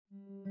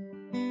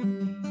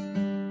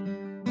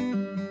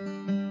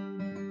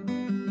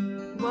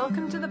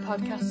Welcome to the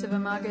podcast of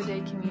Imago Dei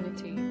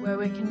Community, where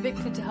we're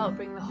convicted to help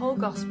bring the whole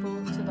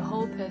gospel to the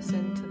whole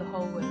person, to the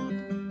whole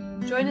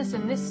world. Join us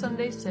in this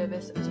Sunday's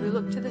service as we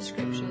look to the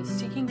scriptures,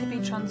 seeking to be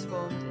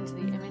transformed into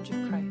the image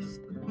of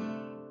Christ.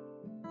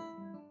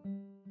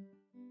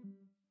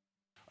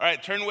 All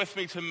right, turn with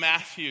me to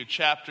Matthew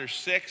chapter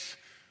 6.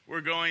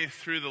 We're going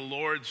through the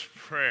Lord's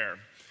Prayer.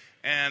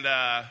 And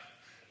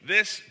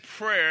this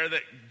prayer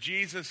that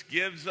Jesus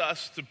gives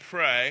us to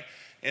pray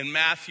in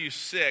Matthew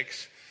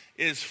 6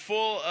 is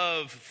full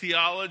of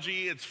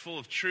theology, it's full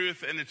of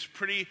truth, and it's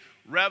pretty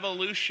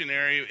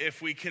revolutionary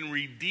if we can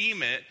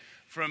redeem it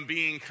from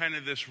being kind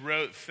of this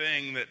rote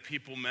thing that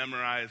people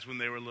memorized when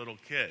they were little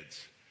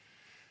kids.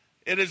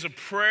 It is a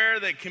prayer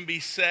that can be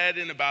said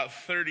in about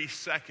 30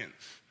 seconds,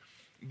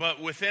 but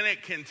within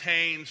it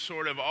contains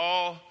sort of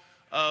all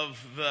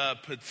of the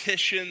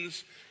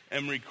petitions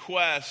and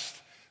requests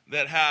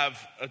that have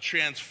a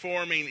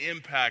transforming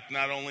impact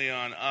not only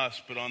on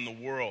us but on the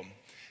world.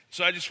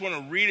 So I just want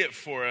to read it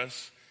for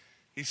us.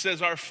 He says,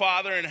 "Our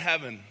Father in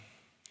heaven,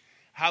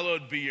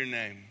 hallowed be your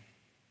name.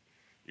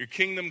 Your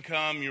kingdom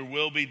come, your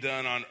will be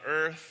done on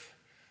earth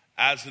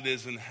as it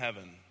is in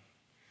heaven.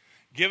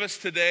 Give us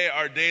today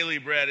our daily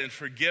bread and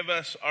forgive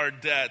us our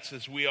debts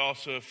as we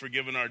also have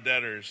forgiven our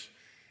debtors.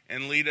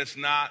 And lead us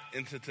not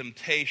into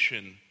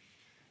temptation,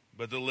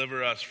 but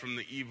deliver us from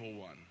the evil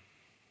one."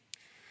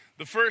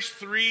 The first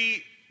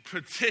three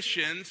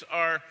petitions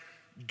are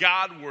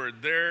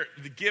Godward. They're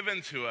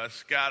given to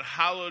us. God,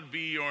 hallowed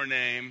be your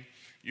name.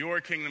 Your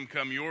kingdom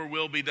come. Your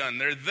will be done.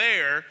 They're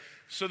there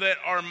so that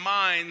our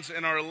minds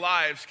and our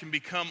lives can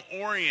become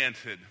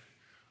oriented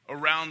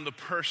around the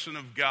person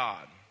of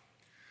God.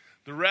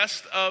 The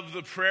rest of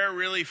the prayer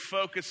really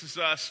focuses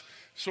us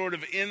sort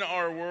of in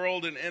our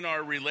world and in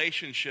our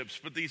relationships.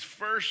 But these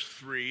first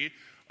three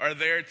are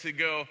there to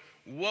go,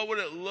 what would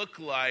it look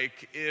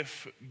like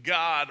if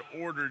God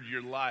ordered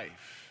your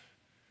life?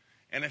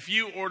 And if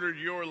you ordered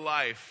your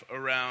life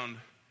around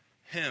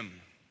him?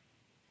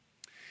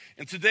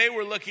 And today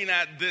we're looking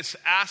at this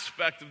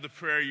aspect of the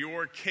prayer,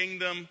 your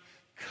kingdom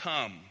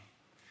come.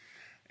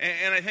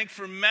 And I think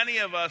for many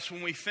of us,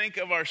 when we think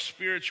of our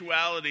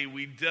spirituality,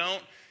 we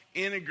don't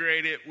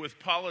integrate it with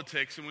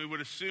politics, and we would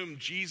assume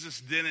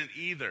Jesus didn't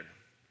either.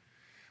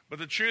 But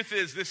the truth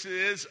is, this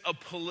is a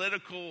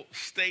political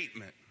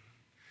statement.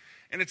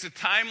 And it's a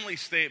timely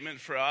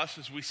statement for us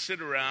as we sit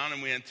around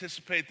and we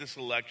anticipate this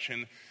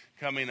election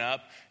coming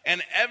up.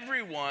 And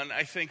everyone,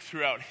 I think,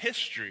 throughout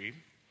history,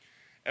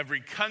 every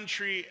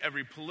country,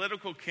 every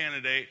political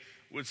candidate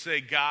would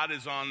say God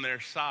is on their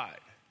side.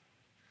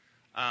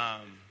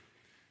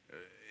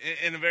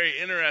 In a very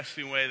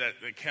interesting way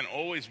that can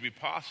always be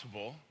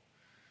possible.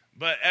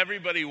 But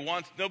nobody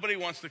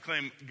wants to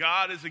claim,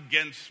 God is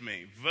against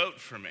me,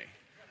 vote for me,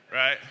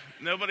 right?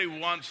 Nobody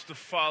wants to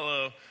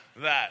follow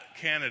that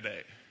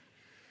candidate.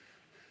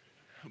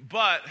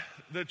 But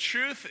the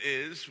truth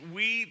is,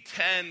 we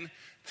tend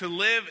to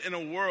live in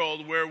a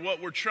world where what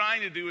we're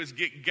trying to do is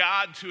get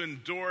God to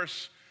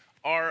endorse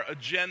our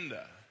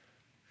agenda.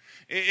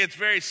 It's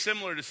very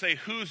similar to say,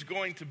 who's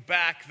going to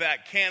back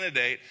that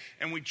candidate?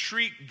 And we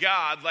treat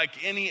God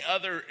like any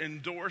other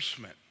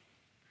endorsement.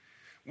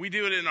 We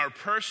do it in our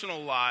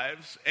personal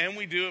lives, and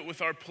we do it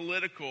with our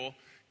political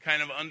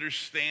kind of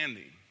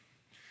understanding.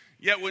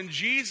 Yet when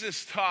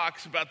Jesus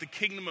talks about the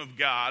kingdom of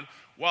God,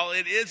 while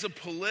it is a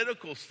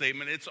political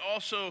statement, it's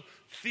also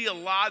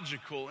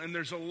theological, and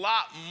there's a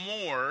lot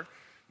more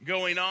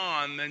going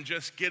on than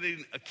just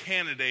getting a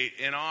candidate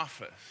in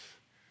office.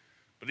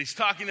 But he's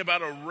talking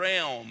about a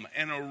realm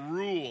and a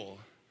rule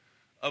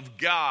of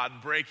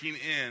God breaking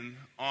in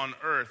on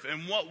earth.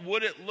 And what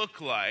would it look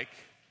like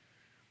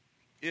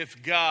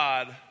if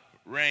God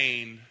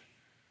reigned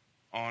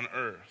on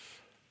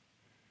earth?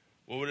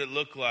 What would it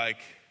look like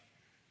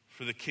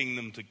for the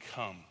kingdom to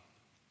come?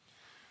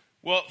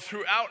 Well,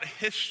 throughout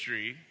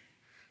history,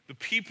 the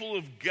people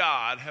of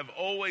God have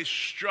always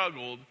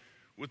struggled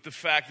with the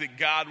fact that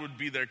God would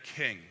be their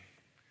king.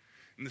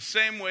 In the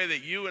same way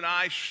that you and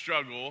I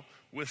struggle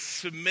with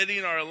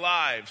submitting our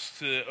lives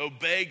to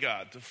obey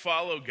God, to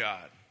follow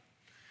God.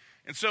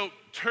 And so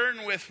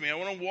turn with me. I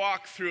want to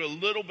walk through a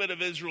little bit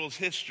of Israel's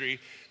history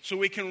so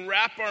we can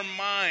wrap our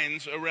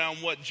minds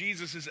around what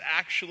Jesus is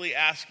actually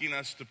asking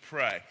us to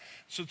pray.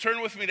 So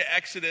turn with me to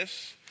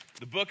Exodus,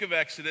 the book of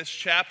Exodus,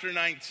 chapter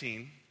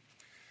 19.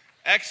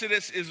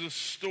 Exodus is a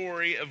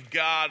story of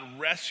God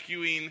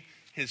rescuing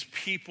his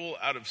people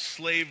out of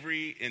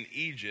slavery in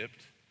Egypt.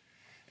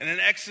 And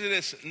in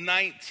Exodus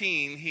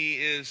 19, he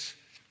is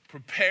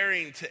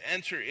preparing to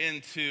enter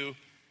into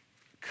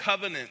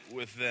covenant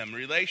with them,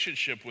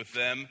 relationship with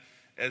them,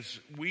 as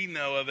we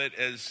know of it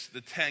as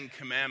the Ten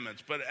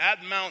Commandments. But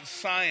at Mount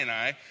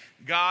Sinai,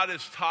 God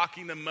is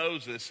talking to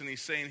Moses, and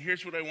he's saying,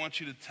 here's what I want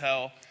you to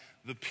tell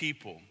the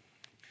people.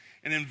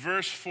 And in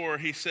verse 4,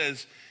 he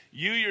says,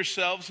 "You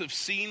yourselves have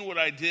seen what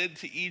I did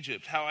to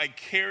Egypt, how I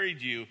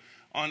carried you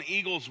on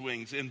eagle's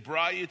wings and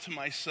brought you to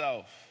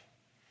myself.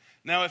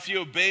 Now if you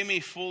obey me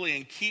fully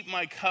and keep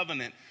my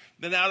covenant,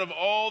 then out of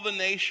all the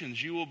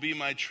nations you will be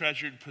my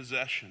treasured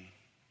possession.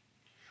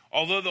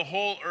 Although the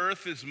whole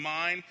earth is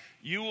mine,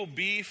 you will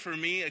be for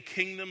me a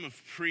kingdom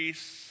of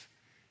priests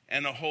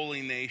and a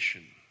holy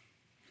nation.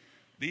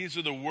 These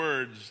are the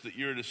words that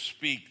you're to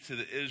speak to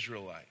the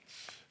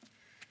Israelites.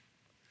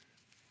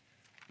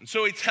 And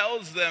so he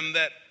tells them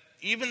that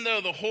even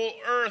though the whole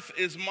earth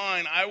is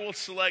mine, I will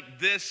select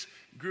this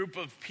group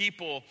of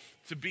people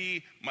to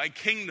be my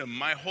kingdom,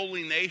 my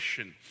holy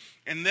nation.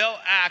 And they'll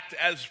act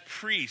as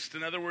priests.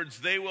 In other words,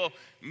 they will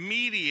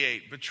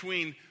mediate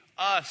between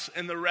us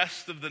and the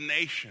rest of the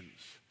nations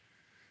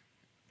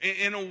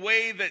in a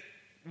way that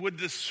would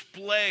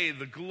display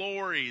the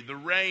glory, the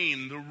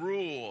reign, the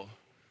rule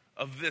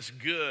of this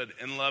good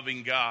and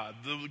loving God.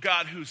 The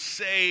God who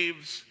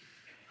saves,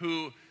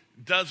 who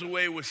does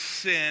away with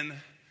sin,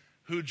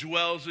 who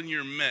dwells in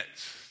your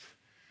midst.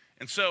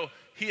 And so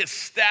he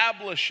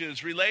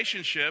establishes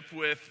relationship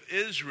with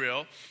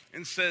Israel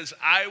and says,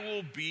 I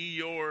will be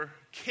your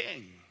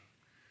king,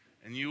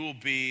 and you will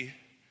be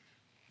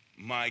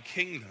my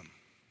kingdom.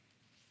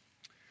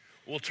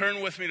 Well,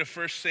 turn with me to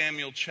 1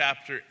 Samuel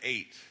chapter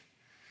 8.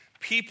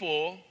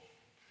 People,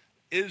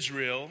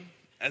 Israel,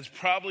 as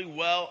probably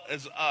well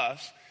as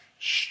us,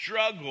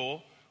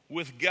 struggle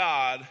with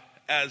God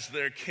as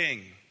their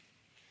king.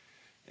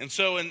 And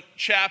so in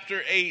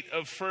chapter 8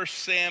 of 1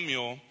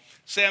 Samuel,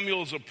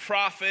 Samuel is a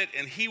prophet,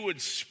 and he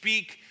would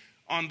speak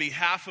on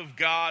behalf of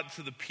God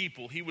to the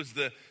people. He was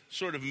the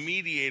sort of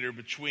mediator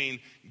between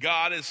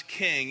God as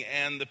king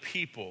and the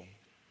people.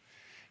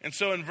 And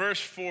so in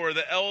verse 4,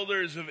 the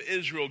elders of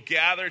Israel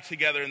gather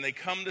together, and they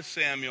come to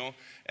Samuel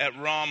at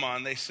Ramah,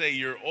 and they say,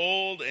 you're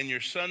old, and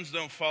your sons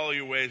don't follow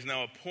your ways.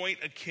 Now appoint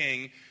a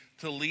king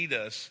to lead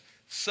us,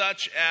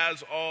 such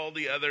as all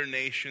the other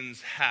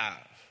nations have.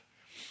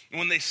 And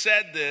when they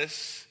said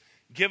this,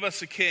 give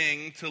us a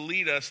king to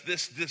lead us,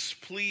 this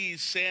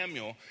displeased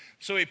Samuel.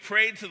 So he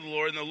prayed to the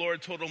Lord, and the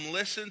Lord told him,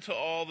 listen to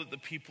all that the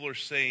people are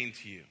saying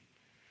to you.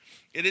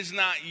 It is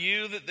not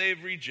you that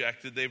they've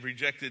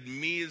rejected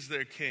me as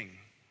their king,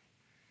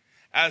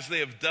 as they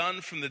have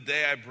done from the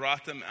day I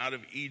brought them out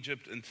of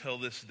Egypt until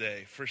this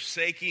day,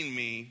 forsaking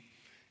me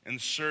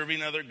and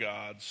serving other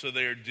gods, so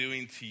they are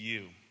doing to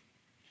you.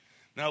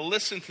 Now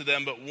listen to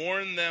them, but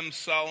warn them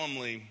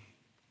solemnly,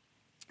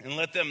 and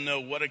let them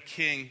know what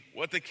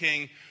the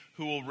king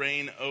who will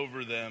reign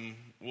over them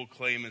will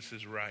claim as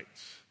his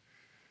rights.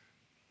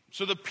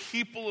 So the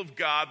people of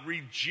God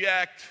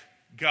reject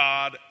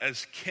God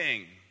as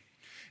king.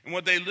 And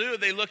what they do,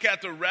 they look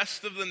at the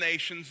rest of the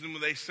nations and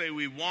they say,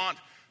 we want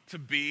to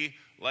be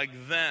like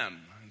them.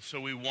 And so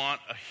we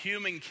want a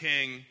human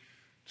king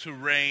to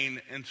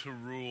reign and to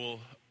rule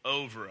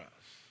over us.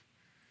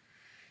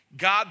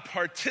 God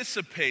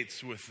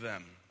participates with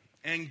them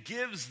and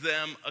gives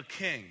them a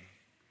king.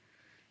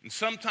 And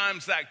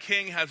sometimes that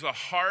king has a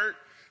heart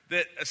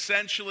that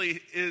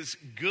essentially is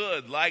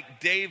good, like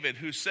David,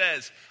 who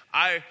says,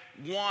 I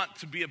want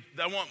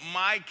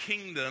my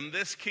kingdom,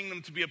 this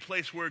kingdom, to be a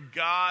place where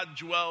God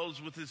dwells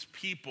with his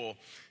people.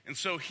 And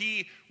so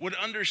he would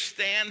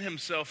understand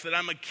himself that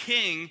I'm a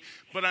king,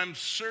 but I'm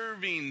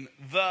serving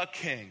the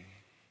king.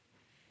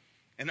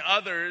 And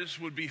others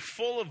would be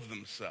full of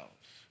themselves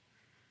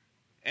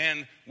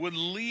and would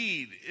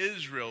lead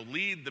Israel,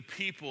 lead the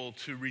people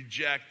to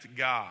reject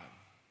God.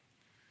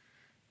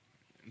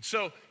 And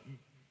so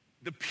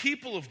the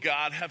people of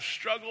God have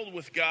struggled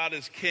with God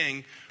as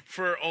king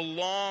for a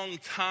long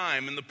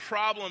time. And the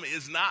problem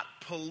is not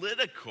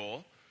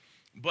political,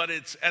 but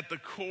it's at the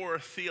core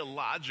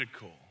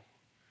theological.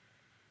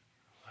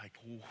 Like,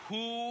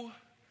 who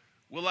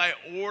will I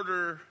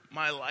order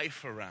my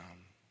life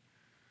around?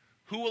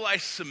 Who will I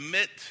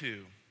submit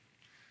to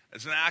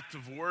as an act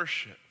of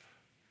worship?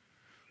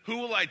 Who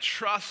will I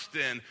trust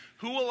in?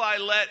 Who will I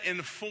let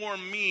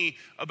inform me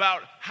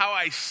about how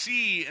I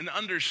see and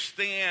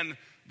understand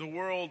the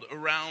world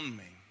around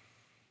me?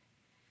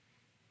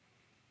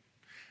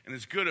 And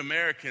as good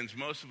Americans,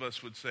 most of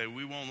us would say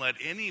we won't let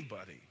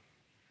anybody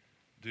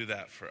do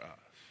that for us.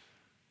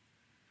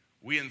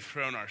 We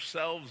enthrone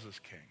ourselves as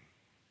king,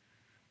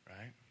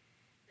 right?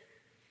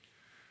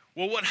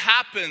 Well, what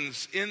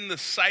happens in the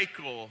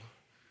cycle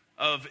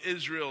of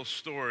Israel's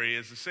story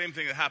is the same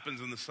thing that happens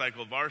in the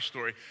cycle of our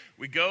story.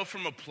 We go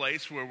from a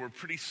place where we're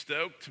pretty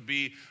stoked to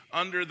be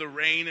under the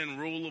reign and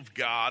rule of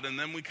God, and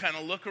then we kind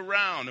of look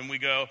around and we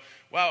go,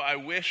 wow, I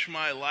wish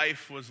my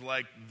life was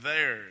like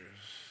theirs.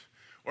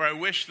 Or I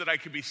wish that I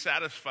could be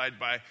satisfied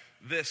by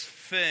this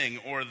thing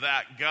or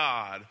that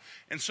God.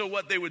 And so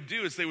what they would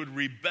do is they would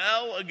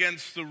rebel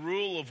against the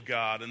rule of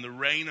God and the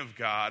reign of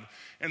God,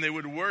 and they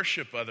would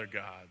worship other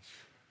gods.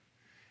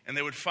 And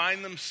they would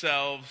find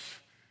themselves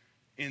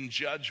in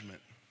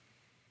judgment,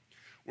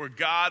 where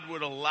God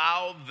would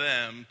allow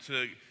them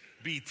to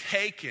be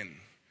taken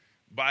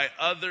by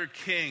other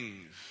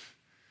kings,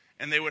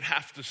 and they would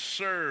have to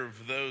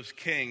serve those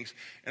kings.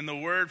 And the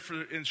word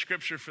in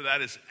Scripture for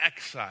that is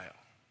exile.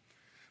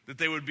 That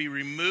they would be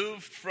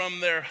removed from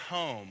their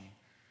home,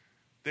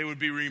 they would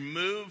be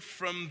removed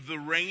from the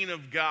reign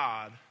of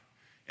God,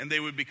 and they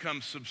would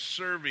become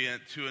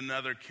subservient to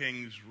another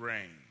king's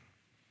reign.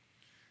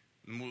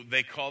 And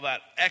they call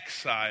that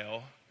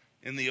exile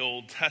in the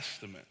Old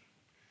Testament?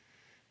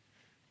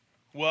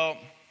 Well,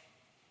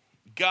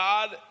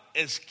 God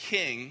as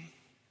king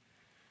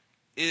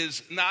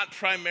is not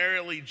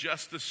primarily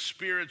just a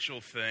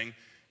spiritual thing.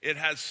 It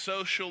has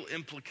social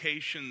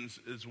implications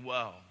as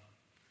well.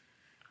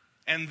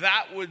 And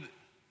that would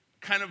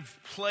kind of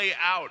play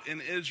out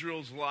in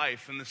Israel's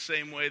life in the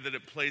same way that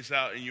it plays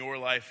out in your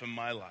life and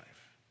my life.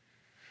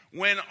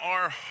 When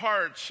our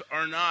hearts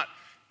are not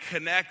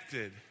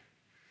connected,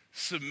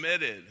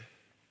 submitted,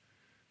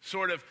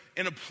 sort of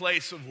in a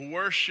place of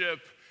worship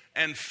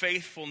and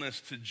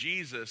faithfulness to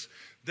Jesus,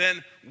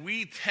 then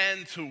we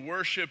tend to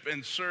worship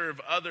and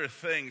serve other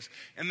things.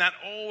 And that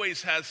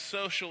always has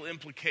social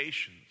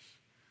implications.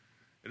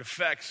 It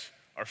affects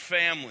our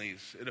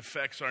families. It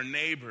affects our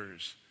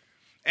neighbors.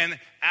 And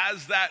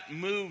as that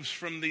moves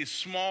from these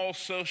small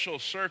social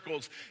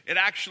circles, it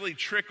actually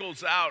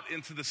trickles out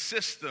into the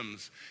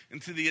systems,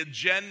 into the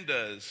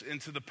agendas,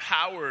 into the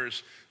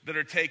powers that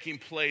are taking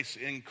place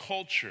in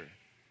culture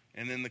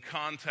and in the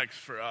context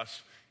for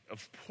us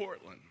of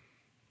Portland.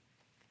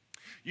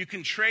 You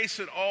can trace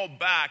it all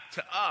back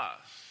to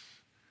us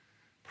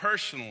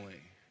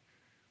personally.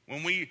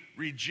 When we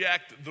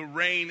reject the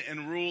reign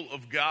and rule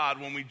of God,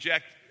 when we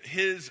reject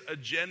his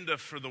agenda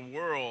for the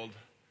world,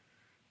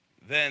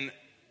 then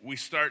we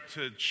start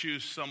to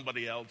choose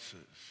somebody else's,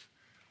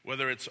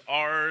 whether it's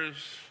ours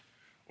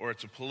or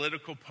it's a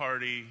political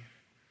party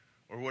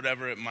or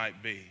whatever it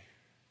might be.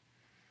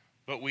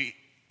 But we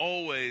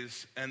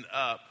always end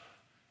up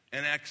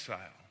in exile.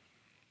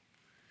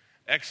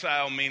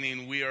 Exile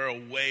meaning we are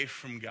away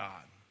from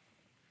God.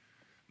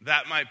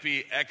 That might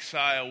be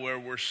exile where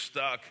we're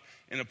stuck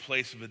in a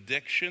place of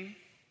addiction.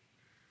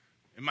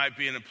 It might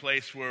be in a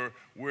place where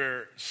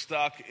we're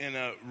stuck in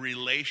a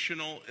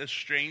relational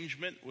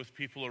estrangement with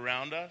people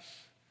around us.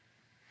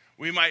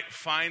 We might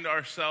find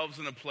ourselves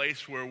in a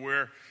place where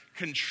we're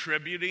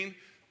contributing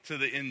to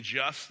the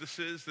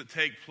injustices that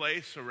take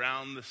place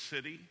around the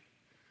city.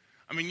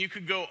 I mean, you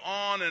could go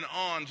on and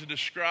on to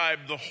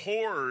describe the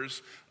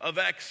horrors of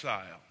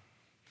exile.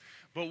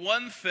 But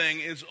one thing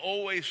is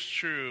always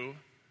true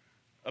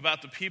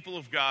about the people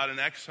of God in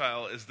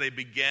exile is they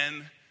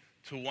begin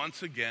to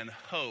once again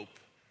hope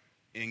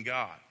in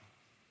God.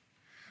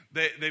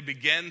 They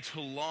begin to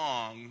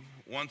long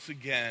once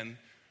again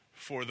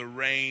for the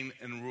reign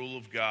and rule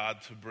of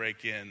God to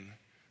break in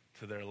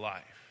to their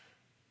life.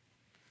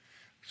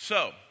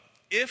 So,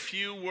 if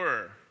you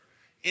were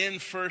in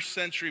first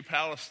century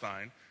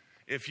Palestine,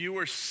 if you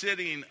were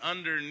sitting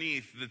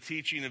underneath the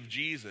teaching of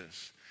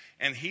Jesus,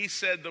 and he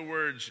said the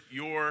words,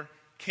 "Your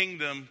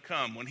kingdom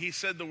come," when he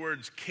said the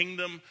words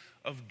kingdom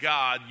of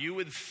God, you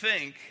would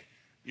think,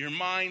 your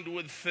mind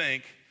would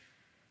think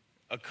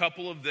a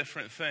couple of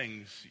different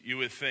things. You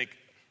would think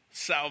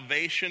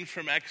salvation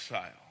from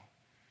exile.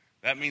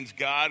 That means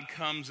God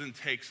comes and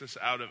takes us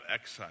out of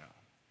exile.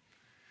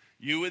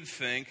 You would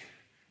think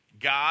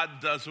God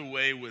does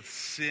away with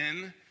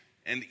sin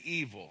and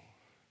evil,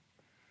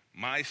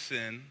 my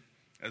sin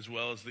as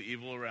well as the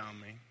evil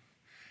around me.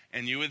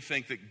 And you would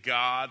think that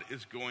God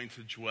is going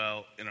to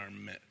dwell in our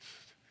midst.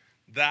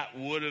 That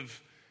would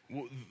have,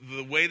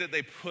 the way that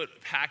they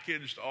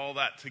packaged all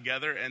that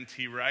together,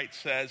 N.T. Wright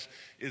says,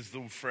 is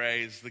the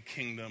phrase, the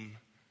kingdom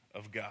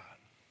of God.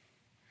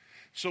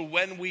 So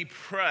when we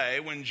pray,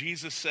 when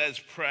Jesus says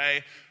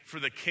pray for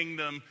the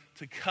kingdom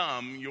to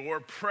come, you're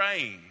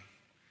praying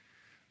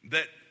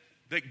that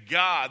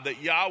God,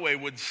 that Yahweh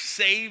would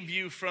save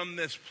you from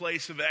this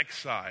place of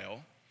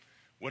exile,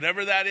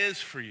 whatever that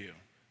is for you,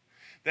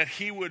 that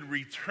he would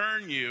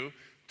return you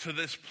to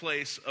this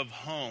place of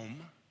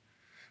home,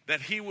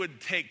 that he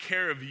would take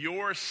care of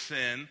your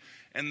sin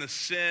and the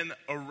sin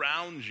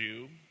around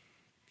you,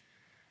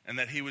 and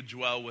that he would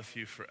dwell with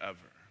you forever.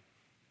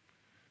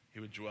 He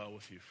would dwell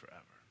with you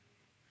forever.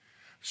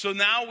 So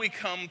now we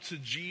come to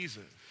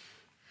Jesus.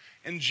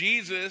 And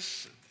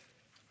Jesus,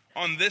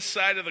 on this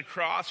side of the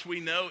cross,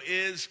 we know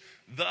is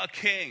the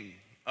king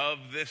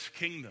of this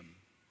kingdom.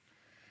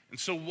 And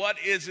so what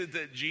is it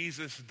that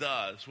Jesus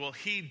does? Well,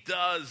 he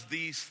does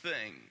these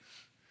things.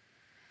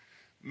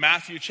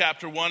 Matthew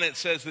chapter 1, it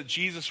says that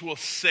Jesus will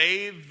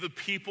save the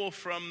people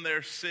from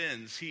their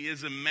sins. He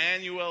is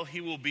Emmanuel.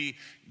 He will be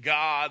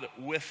God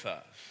with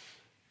us.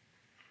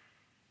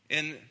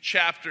 In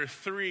chapter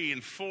 3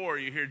 and 4,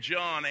 you hear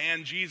John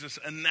and Jesus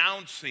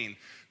announcing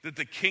that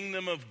the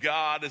kingdom of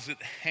God is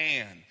at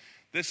hand.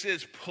 This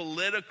is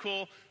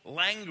political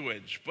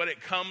language, but it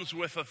comes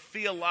with a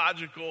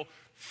theological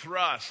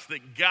thrust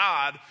that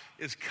God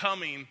is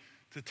coming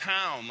to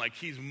town, like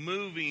he's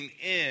moving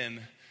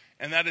in,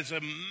 and that is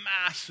a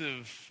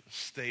massive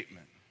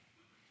statement.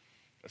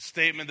 A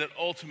statement that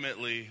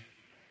ultimately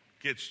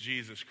gets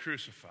Jesus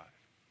crucified.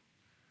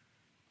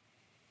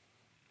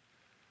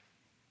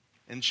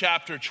 In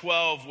chapter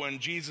 12, when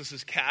Jesus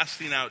is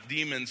casting out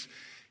demons,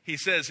 he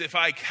says, "If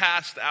I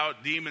cast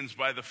out demons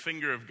by the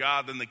finger of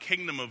God, then the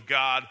kingdom of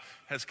God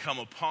has come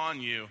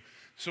upon you."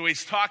 So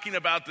he's talking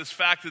about this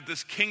fact that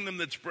this kingdom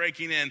that's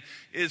breaking in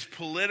is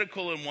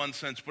political in one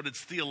sense, but it's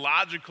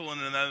theological in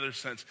another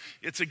sense.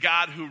 It's a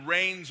God who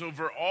reigns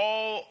over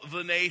all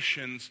the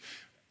nations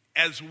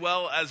as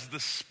well as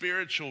the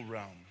spiritual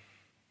realm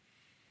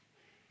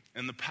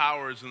and the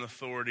powers and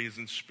authorities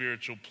in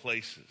spiritual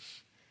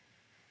places.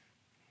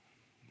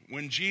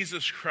 When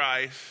Jesus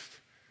Christ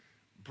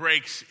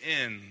breaks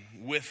in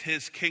with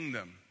his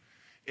kingdom,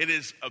 it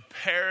is a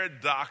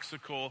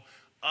paradoxical,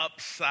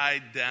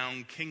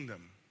 upside-down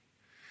kingdom.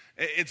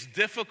 It's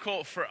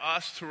difficult for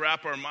us to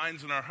wrap our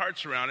minds and our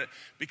hearts around it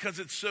because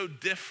it's so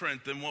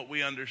different than what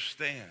we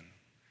understand.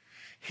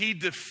 He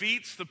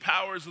defeats the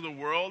powers of the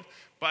world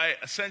by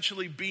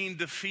essentially being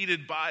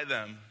defeated by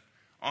them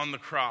on the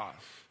cross.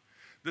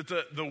 That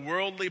the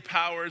worldly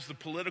powers, the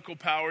political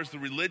powers, the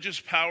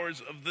religious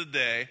powers of the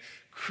day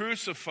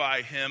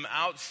crucify him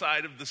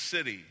outside of the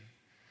city.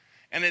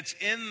 And it's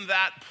in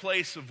that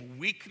place of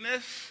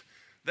weakness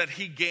that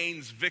he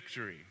gains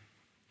victory.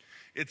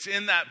 It's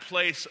in that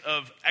place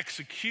of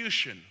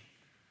execution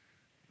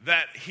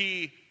that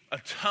he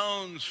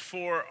atones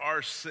for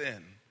our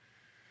sin.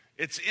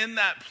 It's in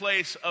that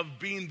place of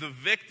being the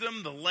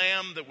victim, the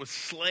lamb that was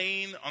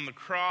slain on the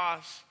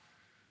cross,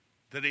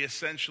 that he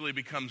essentially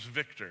becomes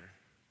victor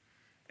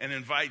and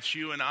invites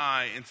you and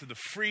I into the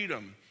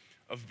freedom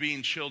of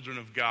being children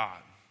of God.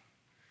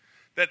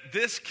 That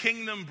this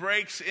kingdom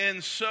breaks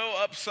in so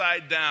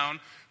upside down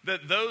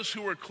that those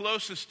who were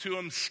closest to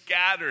him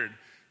scattered.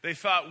 They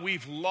thought,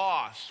 we've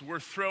lost. We're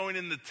throwing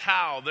in the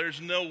towel.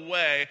 There's no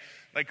way.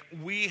 Like,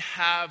 we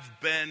have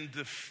been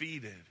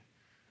defeated.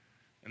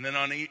 And then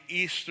on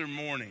Easter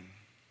morning,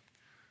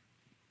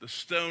 the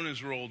stone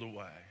is rolled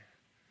away.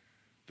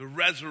 The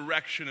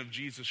resurrection of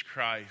Jesus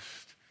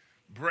Christ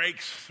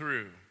breaks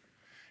through.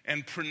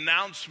 And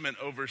pronouncement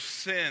over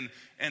sin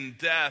and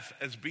death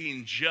as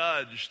being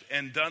judged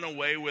and done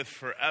away with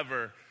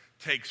forever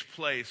takes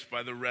place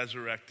by the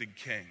resurrected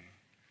King.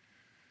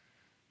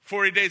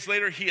 40 days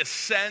later, he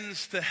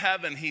ascends to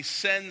heaven. He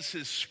sends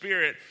his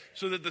Spirit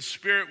so that the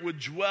Spirit would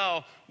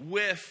dwell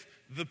with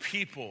the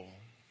people.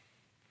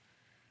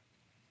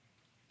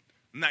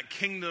 And that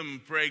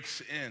kingdom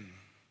breaks in,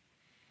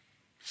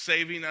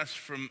 saving us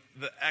from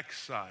the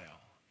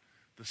exile,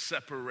 the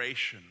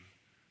separation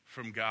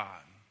from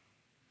God,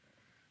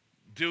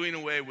 doing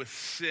away with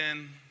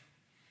sin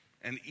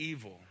and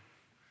evil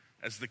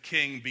as the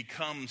King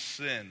becomes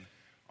sin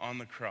on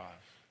the cross,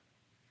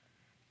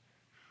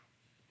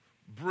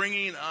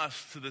 bringing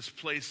us to this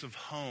place of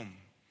home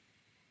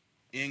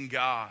in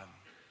God,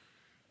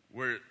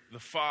 where the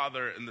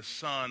Father and the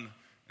Son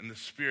and the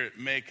Spirit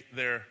make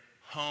their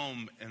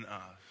home in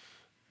us,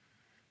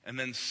 and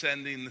then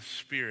sending the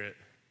Spirit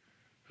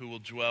who will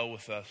dwell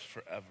with us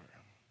forever.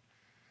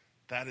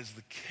 That is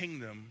the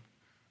kingdom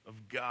of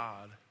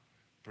God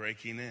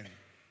breaking in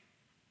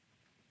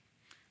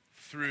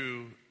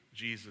through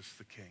Jesus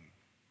the King.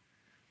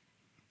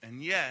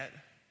 And yet,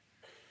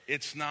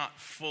 it's not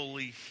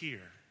fully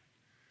here.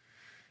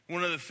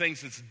 One of the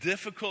things that's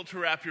difficult to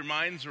wrap your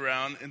minds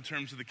around in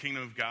terms of the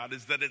kingdom of God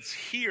is that it's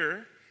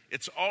here,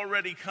 it's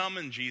already come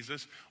in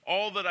Jesus.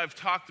 All that I've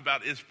talked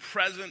about is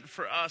present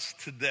for us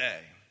today,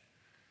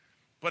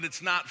 but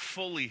it's not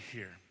fully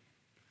here.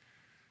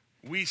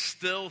 We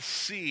still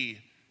see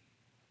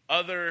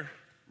other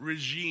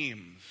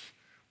regimes,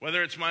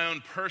 whether it's my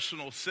own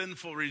personal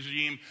sinful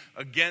regime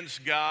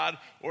against God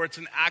or it's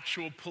an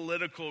actual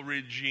political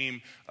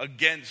regime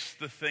against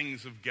the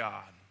things of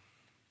God.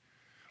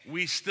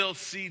 We still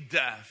see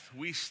death.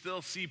 We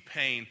still see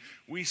pain.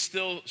 We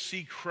still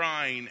see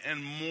crying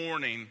and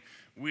mourning.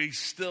 We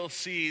still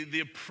see the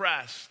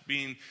oppressed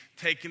being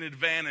taken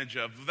advantage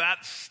of.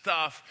 That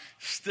stuff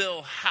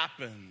still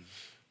happens.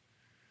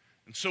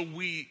 And so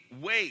we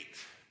wait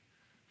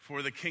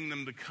for the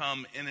kingdom to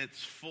come in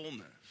its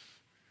fullness.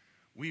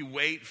 We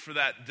wait for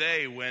that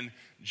day when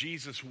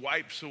Jesus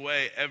wipes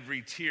away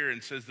every tear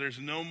and says, there's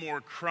no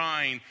more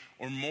crying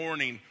or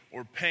mourning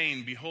or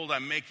pain. Behold,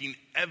 I'm making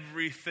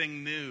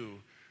everything new,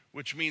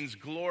 which means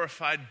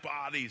glorified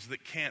bodies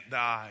that can't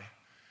die,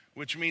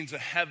 which means a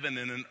heaven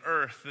and an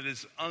earth that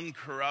is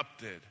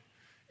uncorrupted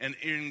and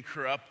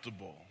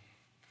incorruptible,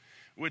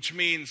 which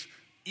means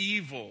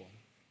evil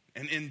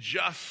and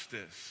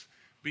injustice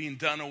being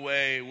done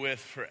away with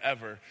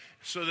forever,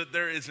 so that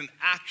there is an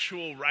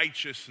actual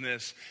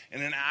righteousness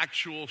and an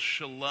actual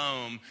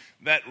shalom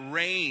that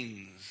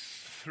reigns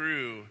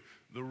through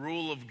the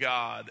rule of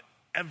God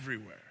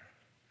everywhere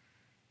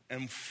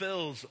and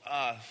fills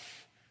us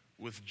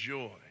with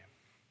joy.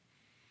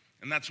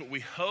 And that's what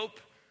we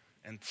hope,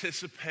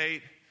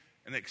 anticipate,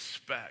 and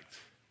expect.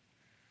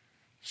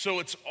 So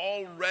it's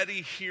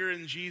already here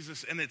in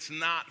Jesus, and it's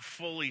not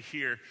fully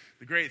here.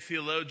 The great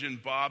theologian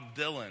Bob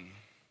Dylan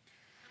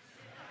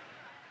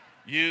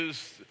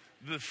used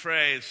the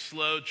phrase,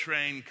 slow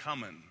train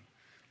coming.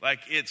 Like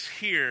it's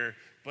here,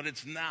 but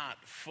it's not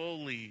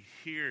fully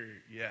here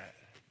yet.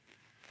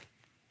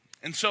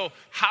 And so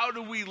how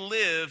do we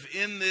live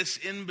in this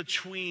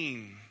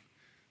in-between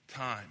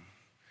time?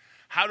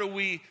 How do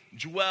we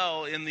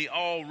dwell in the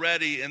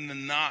already and the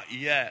not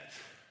yet?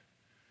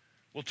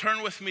 Well,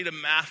 turn with me to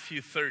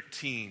Matthew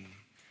 13.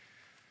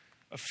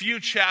 A few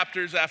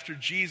chapters after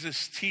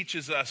Jesus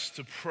teaches us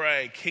to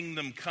pray,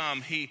 kingdom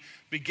come, he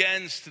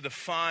begins to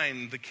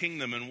define the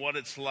kingdom and what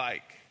it's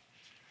like.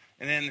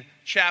 And in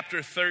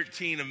chapter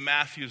 13 of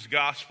Matthew's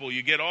gospel,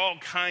 you get all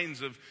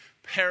kinds of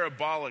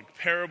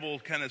parable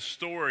kind of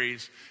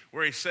stories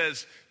where he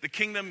says the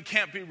kingdom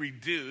can't be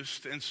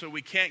reduced, and so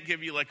we can't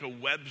give you like a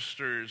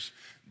Webster's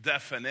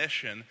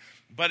definition,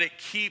 but it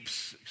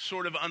keeps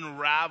sort of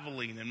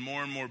unraveling in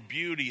more and more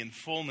beauty and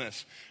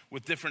fullness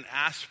with different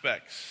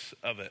aspects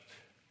of it.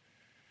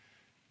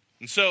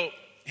 And so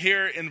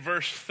here in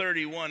verse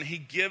 31, he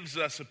gives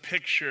us a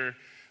picture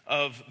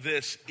of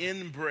this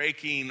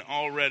inbreaking,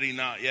 already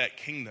not yet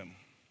kingdom.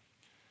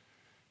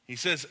 He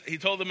says, he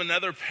told them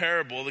another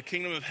parable. The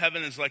kingdom of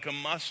heaven is like a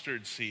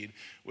mustard seed,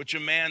 which a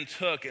man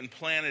took and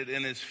planted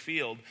in his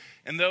field.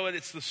 And though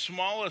it's the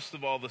smallest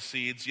of all the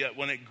seeds, yet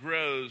when it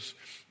grows,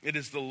 it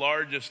is the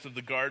largest of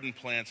the garden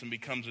plants and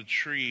becomes a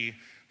tree,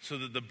 so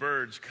that the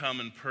birds come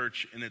and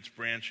perch in its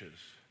branches.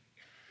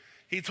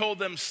 He told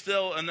them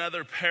still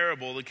another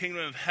parable. The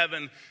kingdom of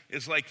heaven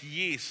is like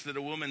yeast that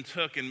a woman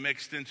took and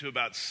mixed into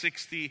about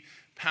 60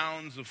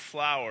 pounds of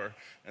flour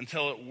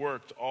until it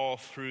worked all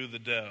through the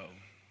dough.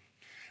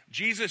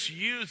 Jesus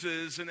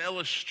uses an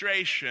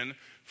illustration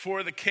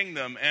for the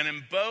kingdom, and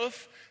in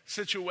both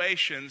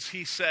situations,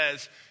 he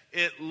says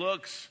it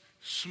looks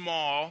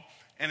small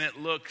and it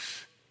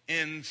looks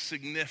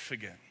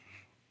insignificant.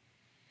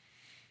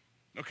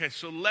 Okay,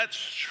 so let's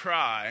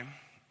try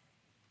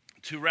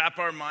to wrap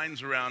our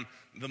minds around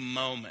the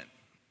moment,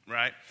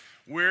 right?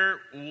 We're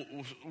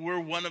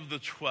one of the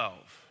 12,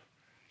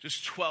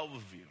 just 12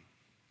 of you.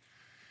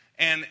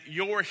 And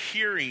you're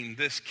hearing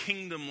this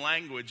kingdom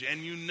language,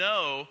 and you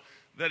know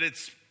that it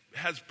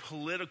has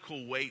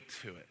political weight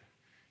to it.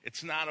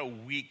 It's not a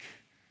weak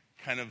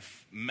kind of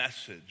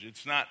message.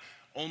 It's not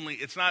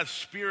a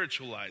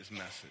spiritualized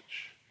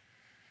message.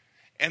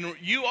 And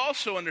you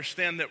also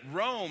understand that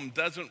Rome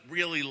doesn't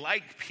really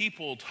like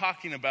people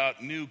talking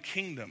about new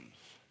kingdoms.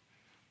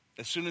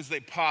 As soon as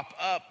they pop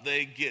up,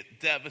 they get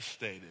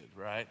devastated,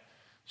 right?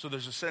 So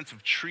there's a sense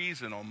of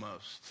treason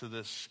almost to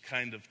this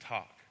kind of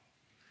talk.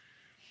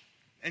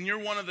 And you're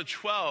one of the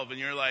 12, and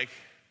you're like,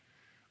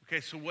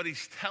 okay, so what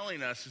he's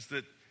telling us is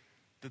that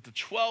the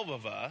 12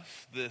 of us,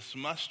 this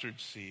mustard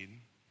seed,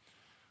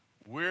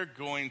 we're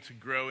going to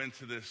grow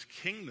into this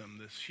kingdom,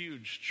 this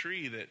huge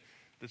tree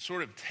that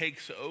sort of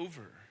takes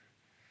over,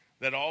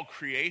 that all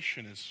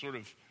creation is sort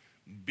of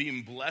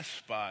being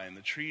blessed by, and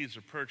the trees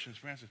are perched in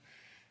its branches.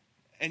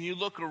 And you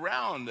look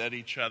around at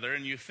each other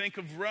and you think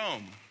of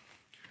Rome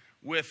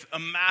with a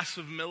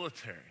massive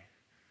military,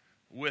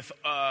 with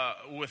a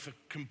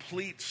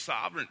complete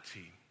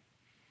sovereignty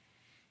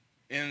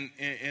in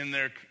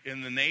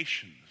the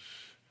nations.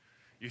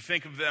 You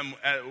think of them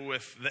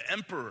with the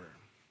emperor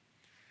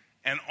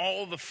and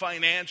all the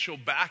financial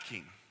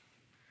backing.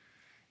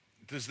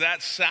 Does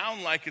that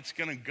sound like it's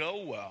going to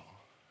go well,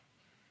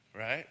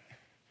 right?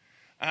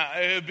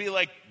 It would be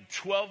like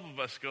 12 of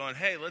us going,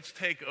 hey, let's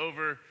take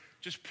over.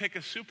 Just pick a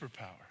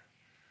superpower.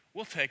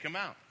 We'll take them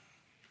out.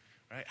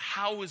 Right?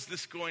 How is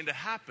this going to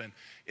happen?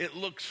 It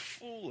looks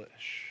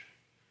foolish.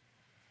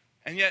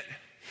 And yet,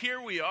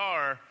 here we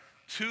are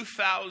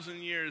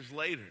 2,000 years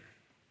later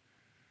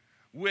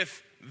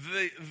with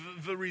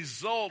the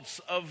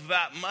results of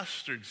that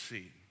mustard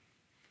seed.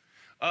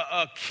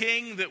 A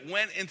king that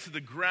went into the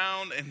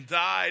ground and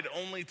died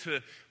only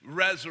to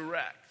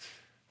resurrect,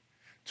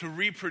 to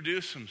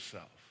reproduce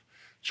himself.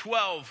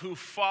 12 who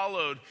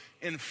followed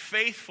in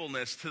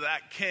faithfulness to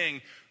that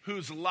king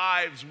whose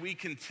lives we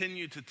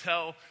continue to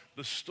tell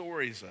the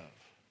stories of.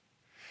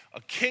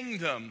 A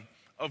kingdom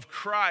of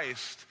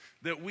Christ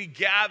that we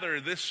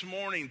gather this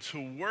morning to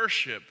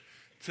worship,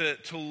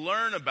 to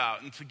learn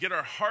about, and to get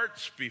our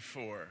hearts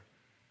before,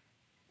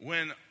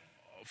 when,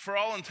 for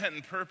all intent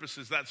and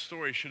purposes, that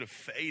story should have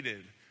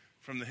faded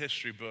from the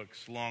history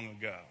books long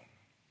ago.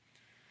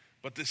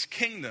 But this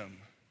kingdom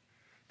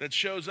that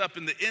shows up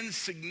in the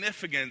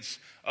insignificance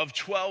of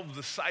 12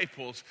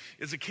 disciples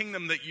is a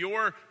kingdom that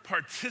you're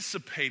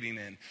participating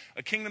in,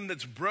 a kingdom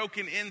that's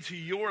broken into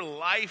your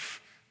life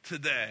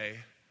today,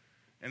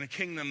 and a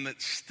kingdom that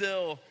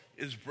still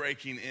is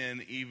breaking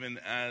in even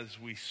as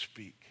we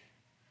speak.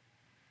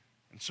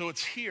 And so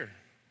it's here.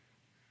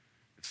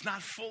 It's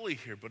not fully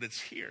here, but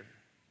it's here.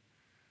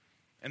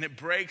 And it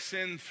breaks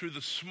in through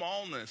the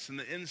smallness and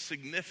the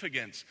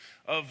insignificance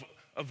of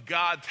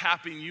God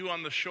tapping you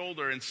on the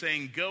shoulder and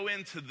saying, go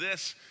into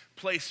this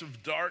place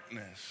of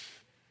darkness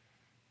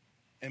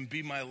and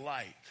be my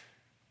light.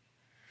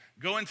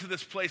 Go into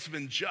this place of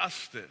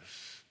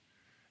injustice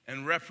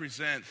and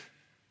represent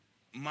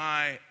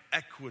my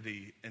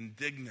equity and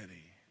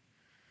dignity.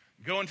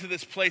 Go into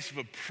this place of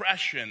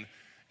oppression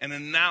and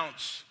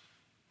announce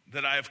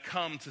that I have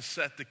come to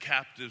set the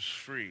captives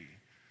free.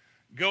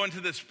 Go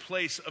into this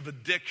place of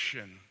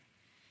addiction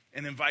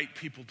and invite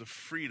people to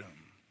freedom.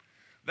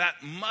 That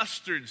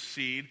mustard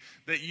seed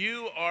that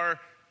you are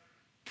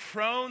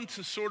prone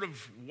to sort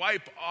of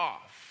wipe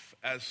off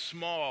as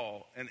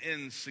small and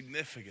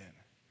insignificant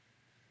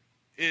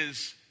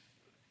is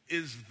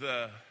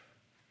the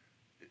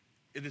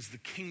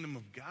kingdom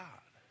of God,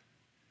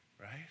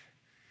 right?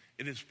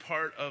 It is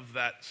part of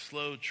that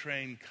slow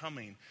train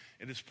coming.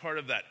 It is part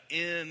of that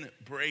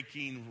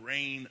in-breaking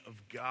reign of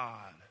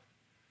God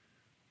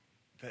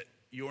that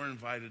you're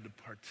invited to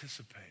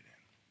participate in.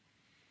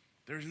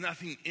 There's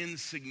nothing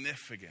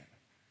insignificant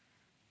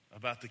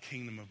about the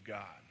kingdom of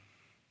God.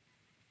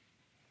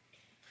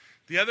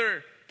 The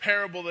other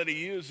parable that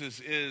he uses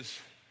is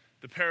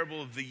the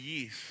parable of the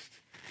yeast.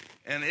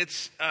 And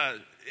it's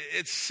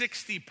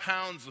 60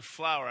 pounds of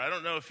flour. I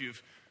don't know if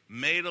you've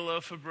made a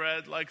loaf of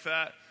bread like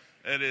that.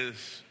 It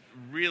is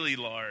really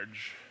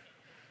large.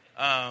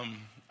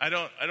 I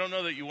don't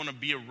know that you want to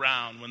be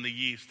around when the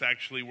yeast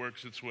actually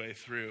works its way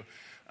through.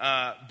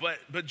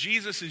 But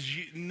Jesus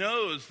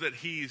knows that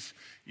he's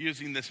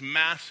using this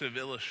massive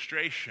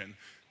illustration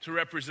to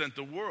represent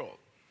the world.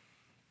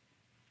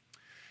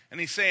 And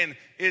he's saying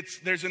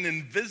there's an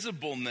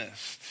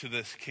invisibleness to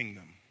this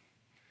kingdom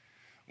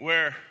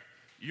where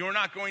you're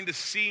not going to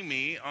see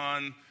me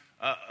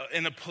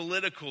in a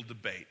political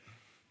debate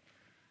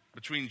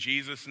between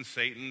Jesus and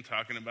Satan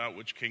talking about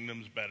which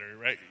kingdom's better,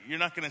 right? You're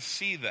not going to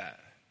see that.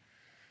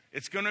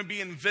 It's going to be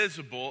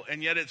invisible,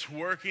 and yet it's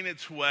working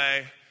its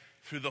way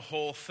through the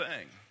whole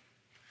thing.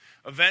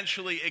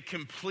 Eventually, it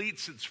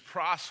completes its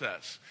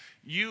process.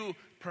 You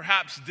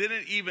perhaps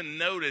didn't even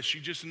notice.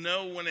 You just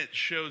know when it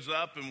shows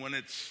up and when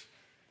it's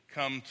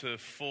come to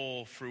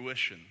full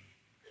fruition.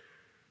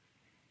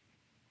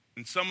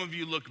 And some of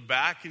you look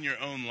back in your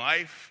own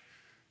life,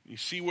 you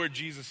see where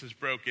Jesus has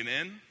broken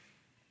in,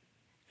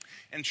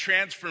 and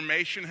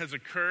transformation has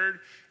occurred,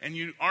 and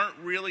you aren't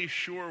really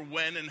sure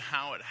when and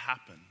how it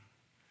happened.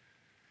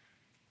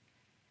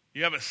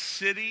 You have a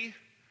city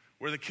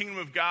where the kingdom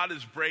of God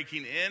is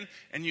breaking in,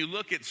 and you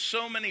look at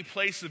so many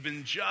places of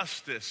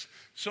injustice,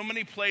 so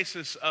many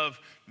places of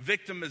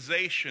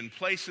victimization,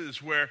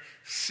 places where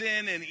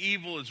sin and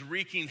evil is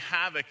wreaking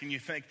havoc, and you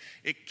think,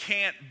 it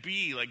can't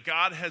be. Like,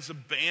 God has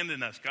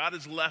abandoned us. God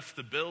has left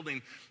the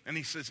building, and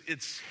he says,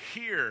 it's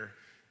here,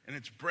 and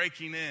it's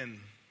breaking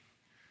in,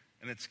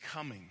 and it's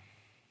coming.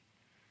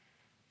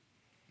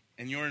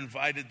 And you're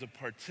invited to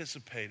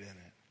participate in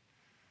it.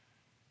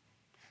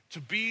 To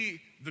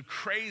be the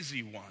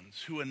crazy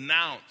ones who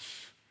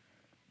announce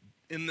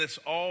in this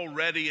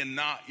already and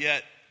not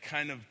yet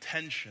kind of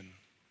tension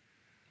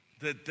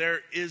that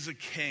there is a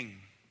king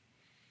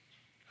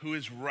who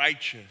is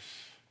righteous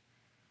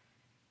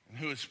and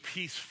who is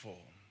peaceful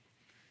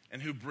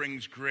and who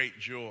brings great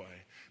joy.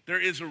 There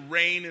is a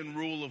reign and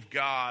rule of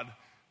God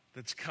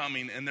that's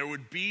coming, and there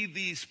would be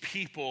these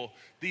people,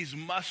 these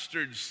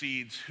mustard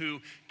seeds, who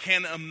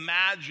can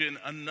imagine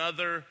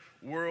another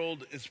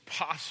world is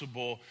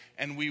possible,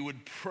 and we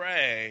would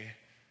pray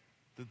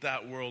that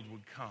that world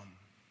would come.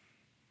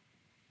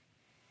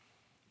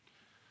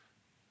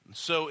 And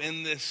so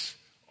in this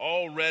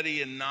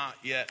already and not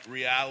yet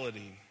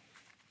reality,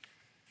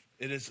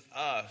 it is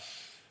us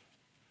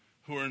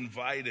who are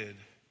invited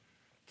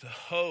to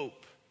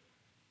hope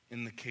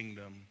in the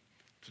kingdom,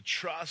 to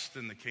trust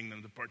in the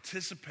kingdom, to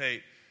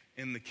participate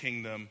in the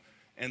kingdom,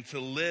 and to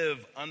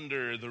live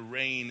under the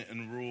reign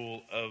and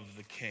rule of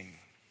the King.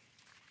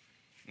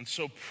 And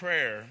so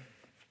prayer,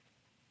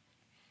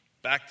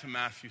 back to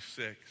Matthew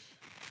 6,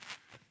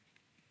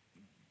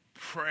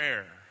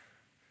 prayer,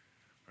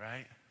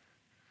 right?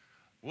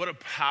 What a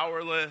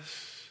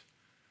powerless,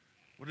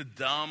 what a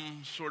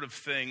dumb sort of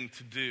thing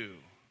to do.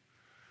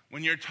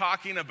 When you're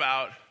talking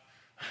about,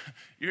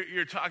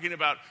 you're talking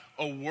about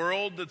a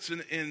world that's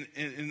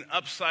in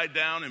upside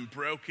down and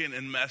broken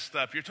and messed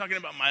up. You're talking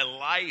about my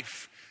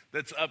life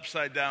that's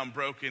upside down,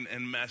 broken,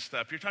 and messed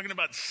up. You're talking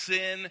about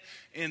sin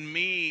in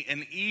me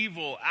and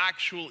evil,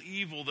 actual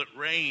evil that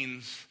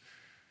reigns.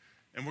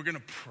 And we're going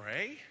to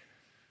pray,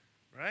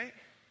 right?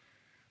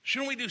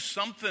 Shouldn't we do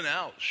something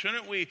else?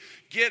 Shouldn't we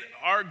get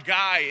our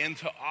guy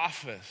into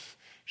office?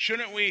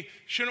 Shouldn't we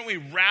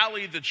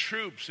rally the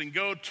troops and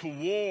go to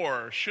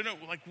war?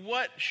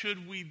 What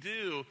should we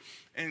do?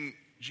 And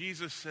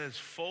Jesus says,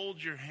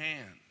 fold your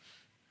hands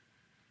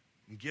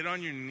and get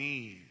on your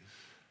knees.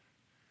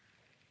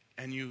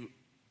 And you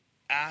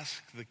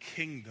ask the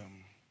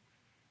kingdom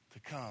to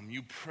come.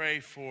 You pray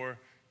for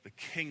the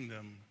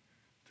kingdom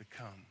to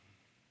come.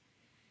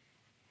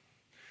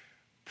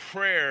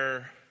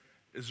 Prayer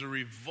is a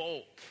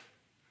revolt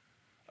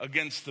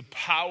against the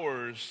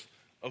powers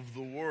of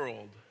the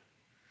world.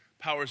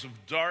 Powers of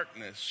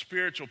darkness,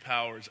 spiritual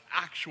powers,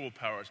 actual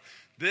powers.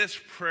 This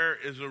prayer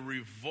is a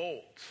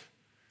revolt.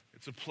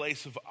 It's a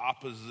place of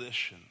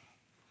opposition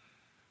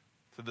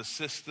to the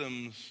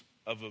systems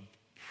of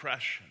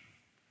oppression,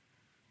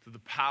 to the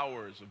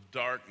powers of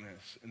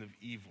darkness and of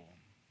evil.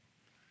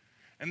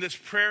 And this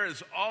prayer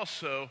is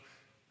also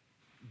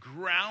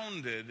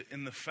grounded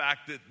in the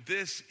fact that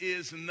this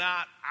is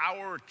not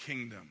our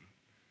kingdom.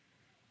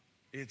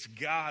 It's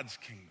God's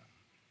kingdom.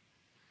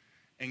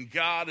 And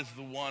God is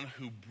the one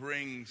who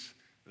brings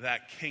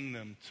that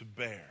kingdom to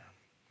bear.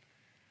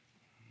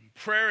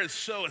 Prayer is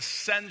so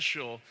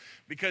essential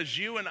because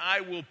you and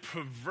I will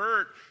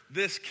pervert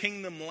this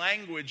kingdom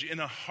language in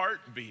a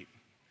heartbeat.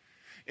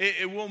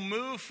 It will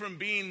move from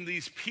being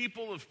these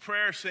people of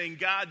prayer saying,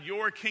 God,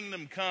 your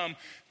kingdom come,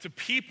 to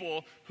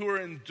people who are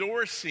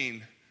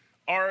endorsing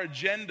our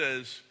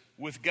agendas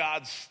with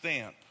God's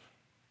stamp.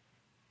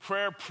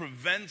 Prayer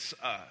prevents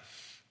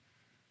us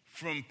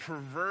from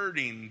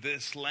perverting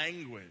this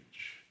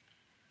language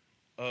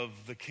of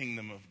the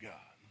kingdom of God.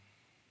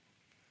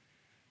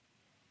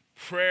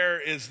 Prayer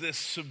is this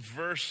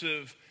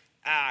subversive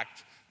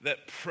act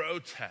that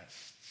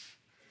protests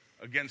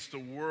against a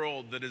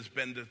world that has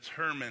been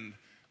determined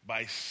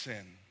by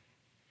sin.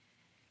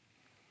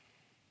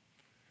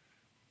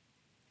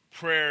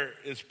 Prayer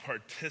is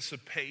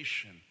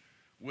participation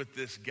with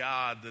this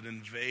God that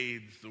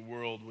invades the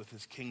world with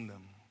his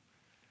kingdom.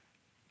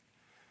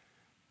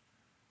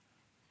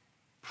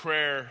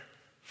 Prayer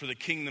for the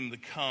kingdom to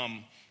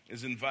come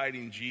is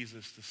inviting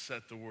Jesus to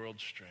set the world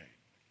straight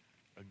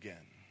again.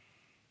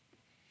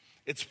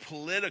 It's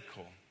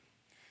political,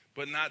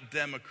 but not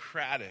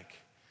democratic,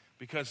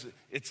 because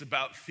it's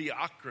about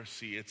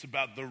theocracy. It's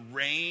about the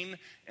reign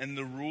and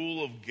the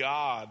rule of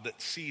God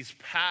that sees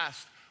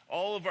past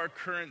all of our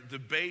current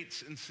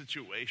debates and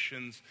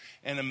situations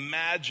and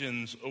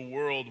imagines a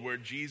world where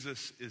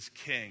Jesus is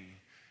king.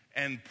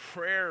 And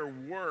prayer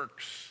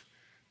works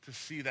to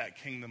see that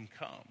kingdom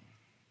come.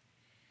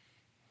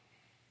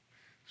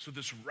 So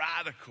this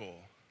radical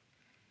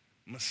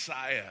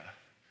Messiah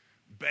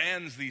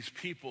bands these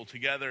people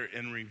together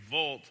in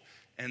revolt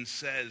and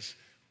says,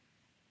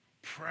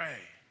 pray.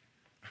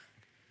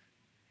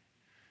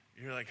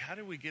 You're like, how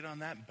did we get on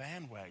that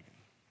bandwagon?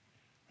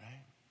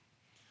 Right?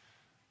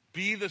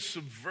 Be the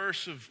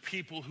subversive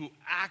people who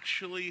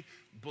actually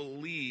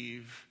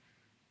believe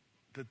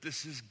that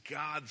this is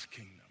God's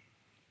kingdom.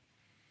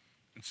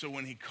 And so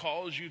when he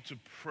calls you to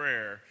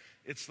prayer,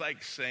 it's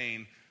like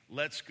saying,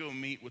 let's go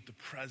meet with the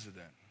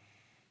president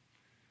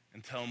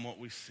and tell him what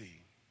we see.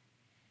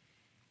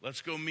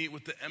 Let's go meet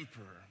with the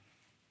emperor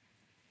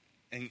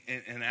and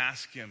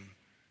ask him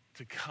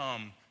to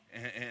come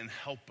and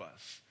help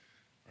us,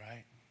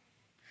 right?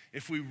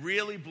 If we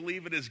really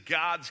believe it is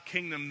God's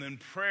kingdom, then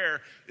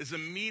prayer is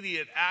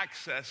immediate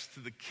access to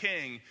the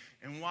king.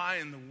 And why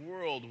in the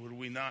world would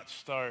we not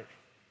start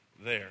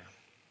there?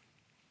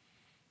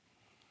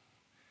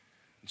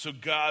 And so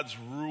God's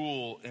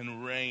rule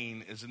and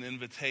reign is an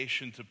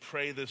invitation to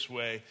pray this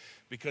way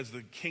because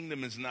the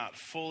kingdom is not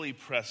fully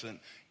present.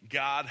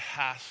 God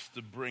has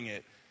to bring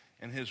it,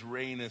 and his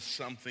reign is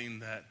something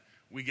that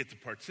we get to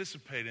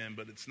participate in,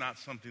 but it's not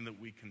something that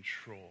we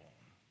control.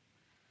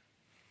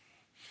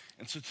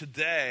 And so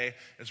today,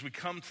 as we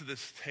come to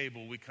this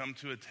table, we come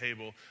to a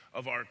table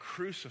of our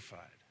crucified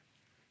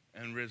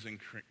and risen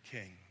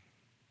King.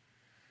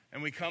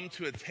 And we come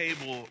to a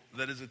table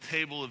that is a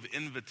table of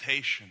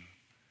invitation.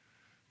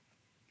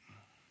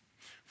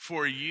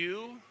 For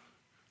you,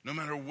 no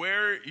matter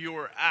where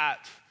you're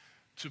at,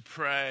 to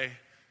pray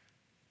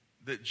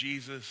that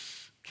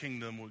Jesus'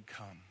 kingdom would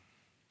come.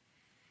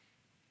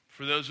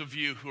 For those of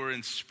you who are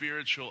in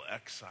spiritual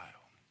exile,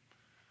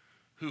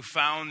 who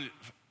found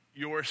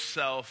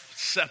yourself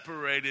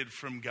separated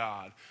from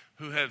God,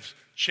 who have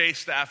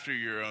chased after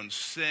your own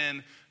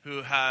sin,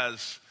 who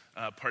has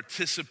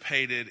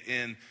participated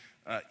in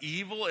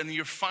evil, and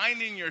you're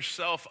finding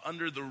yourself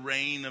under the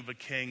reign of a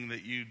king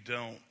that you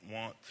don't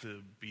want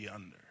to be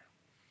under,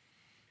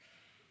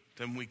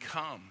 then we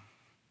come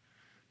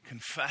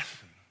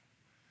confessing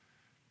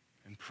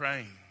and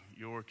praying,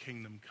 your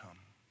kingdom come.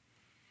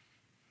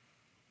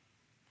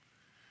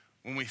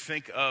 When we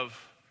think of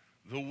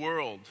the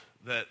world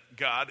that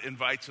God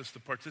invites us to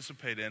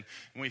participate in,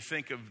 when we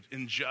think of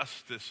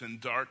injustice and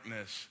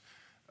darkness,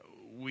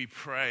 we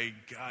pray,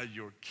 God,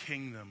 your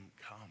kingdom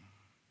come.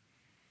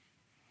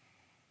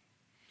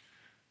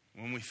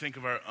 When we think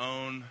of our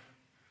own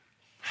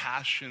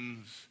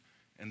passions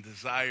and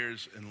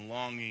desires and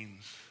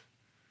longings,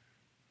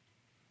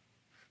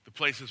 the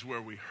places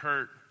where we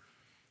hurt,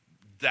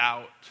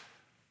 doubt,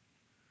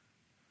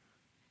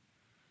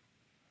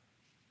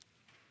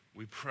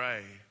 we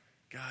pray,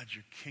 God,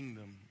 your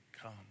kingdom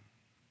come.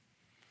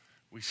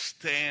 We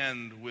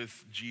stand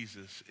with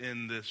Jesus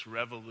in this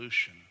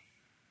revolution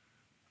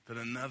that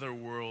another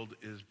world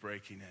is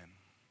breaking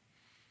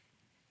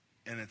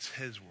in. And it's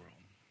his world.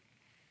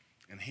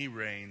 And he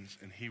reigns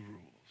and he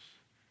rules.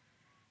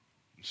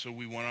 And so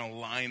we want to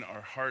align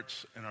our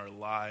hearts and our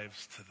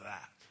lives to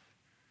that.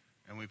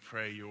 And we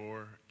pray,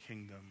 your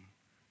kingdom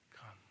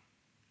come.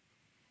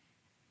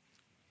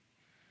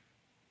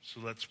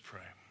 So let's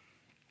pray.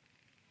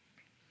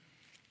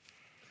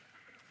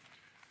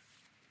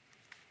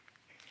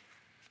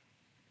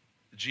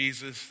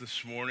 Jesus,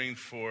 this morning,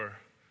 for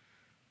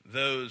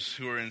those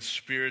who are in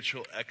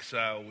spiritual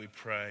exile, we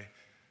pray,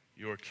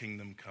 your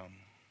kingdom come.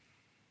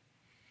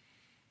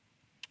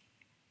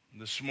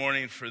 This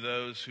morning, for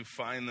those who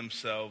find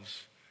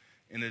themselves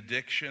in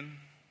addiction,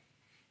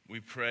 we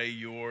pray,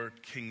 your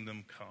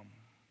kingdom come.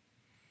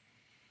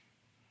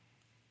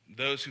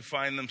 Those who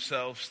find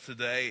themselves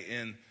today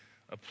in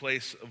a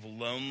place of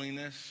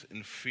loneliness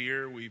and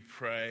fear, we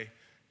pray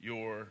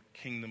your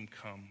kingdom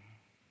come.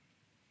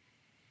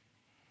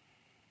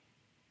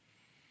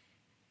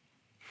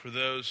 For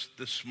those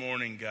this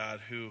morning, God,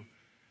 who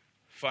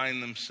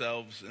find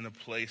themselves in a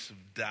place of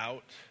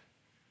doubt,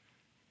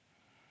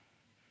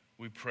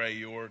 we pray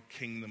your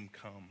kingdom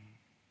come.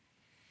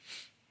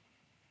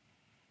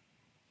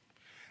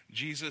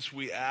 Jesus,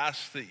 we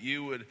ask that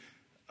you would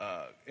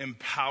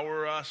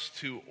empower us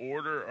to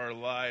order our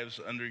lives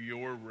under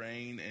your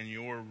reign and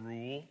your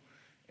rule.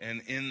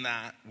 And in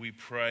that, we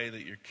pray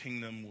that your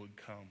kingdom would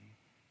come.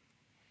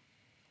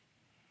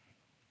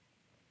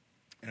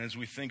 And as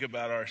we think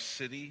about our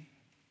city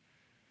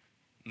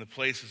and the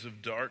places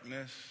of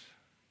darkness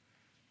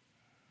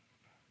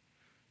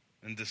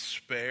and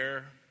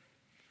despair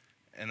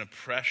and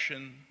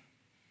oppression,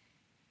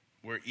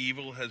 where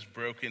evil has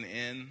broken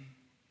in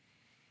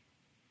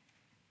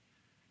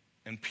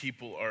and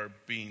people are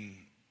being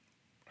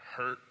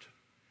hurt,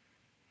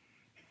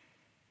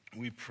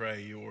 we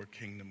pray your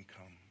kingdom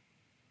come.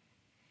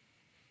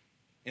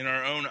 In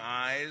our own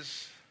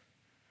eyes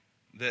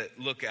that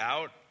look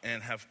out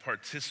and have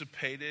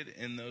participated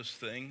in those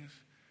things,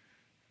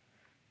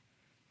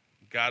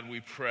 God,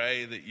 we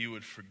pray that you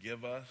would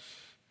forgive us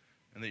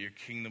and that your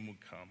kingdom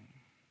would come.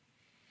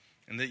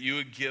 And that you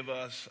would give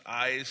us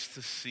eyes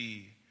to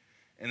see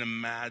and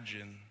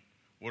imagine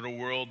what a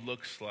world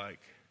looks like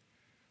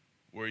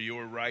where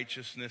your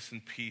righteousness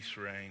and peace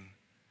reign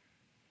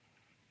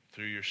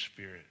through your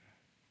Spirit.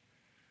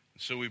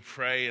 And so we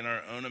pray in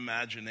our own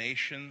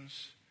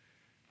imaginations,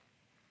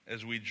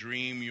 as we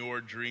dream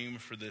your dream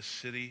for this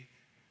city,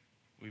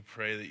 we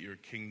pray that your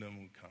kingdom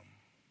would come.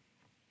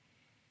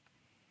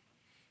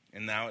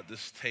 And now at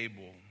this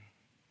table,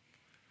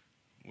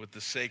 with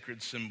the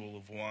sacred symbol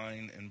of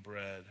wine and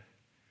bread,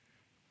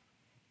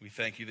 we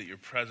thank you that your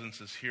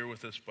presence is here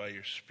with us by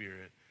your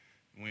Spirit,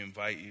 and we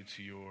invite you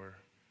to your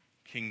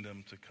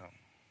kingdom to come.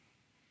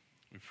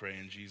 We pray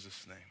in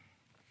Jesus' name.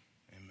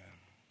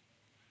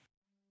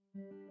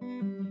 Amen.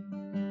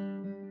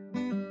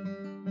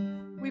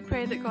 We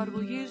pray that God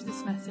will use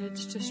this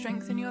message to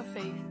strengthen your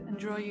faith and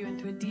draw you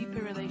into a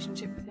deeper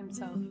relationship with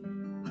himself.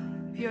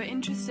 If you are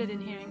interested in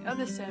hearing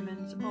other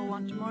sermons or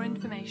want more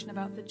information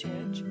about the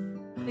church,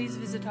 please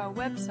visit our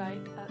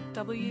website at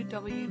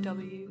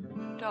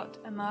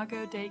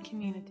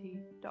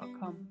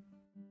www.imagodaycommunity.com.